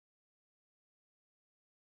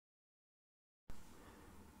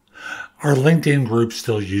Are LinkedIn groups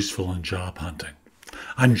still useful in job hunting?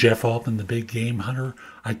 I'm Jeff Altman, the Big Game Hunter.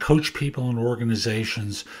 I coach people and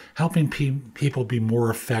organizations, helping people be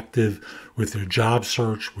more effective with their job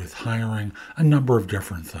search, with hiring, a number of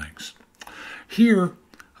different things. Here,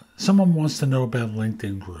 someone wants to know about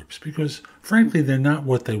LinkedIn groups because, frankly, they're not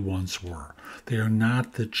what they once were. They are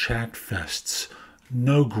not the chat fests.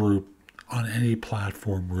 No group on any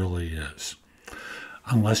platform really is.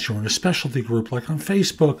 Unless you're in a specialty group like on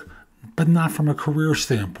Facebook, but not from a career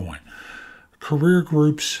standpoint. Career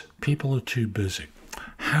groups, people are too busy.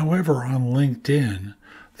 However, on LinkedIn,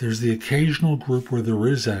 there's the occasional group where there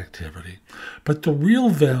is activity. But the real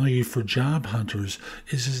value for job hunters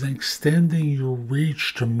is in extending your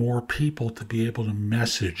reach to more people to be able to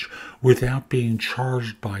message without being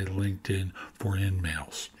charged by LinkedIn for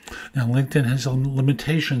in-mails. Now, LinkedIn has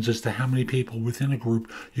limitations as to how many people within a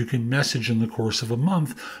group you can message in the course of a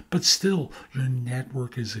month, but still, your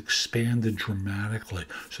network is expanded dramatically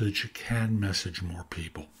so that you can message more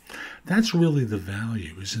people. That's really the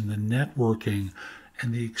value, is in the networking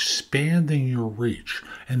and the expanding your reach.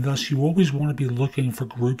 And thus, you always want to be looking for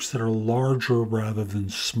groups that are larger rather than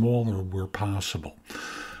smaller where possible.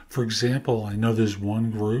 For example, I know there's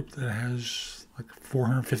one group that has like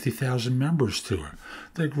 450,000 members to it.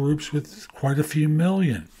 There are groups with quite a few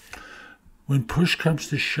million. When push comes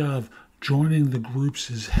to shove, joining the groups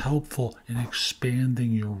is helpful in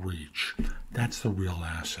expanding your reach. That's the real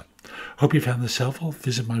asset. Hope you found this helpful.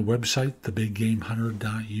 Visit my website,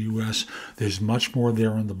 thebiggamehunter.us. There's much more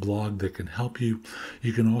there on the blog that can help you.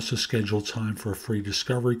 You can also schedule time for a free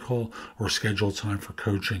discovery call or schedule time for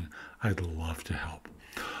coaching. I'd love to help.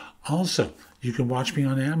 Also, you can watch me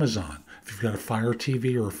on Amazon. If you've got a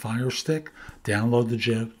fireTV or a Fire Stick, download the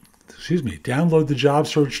Job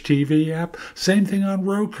Search TV app. Same thing on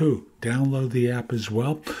Roku. Download the app as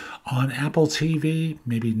well. On AppleTV,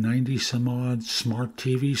 maybe 90 some odd smart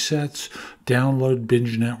TV sets. Download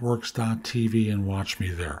bingenetworks.tv and watch me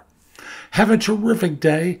there. Have a terrific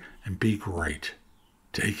day and be great.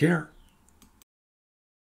 Take care.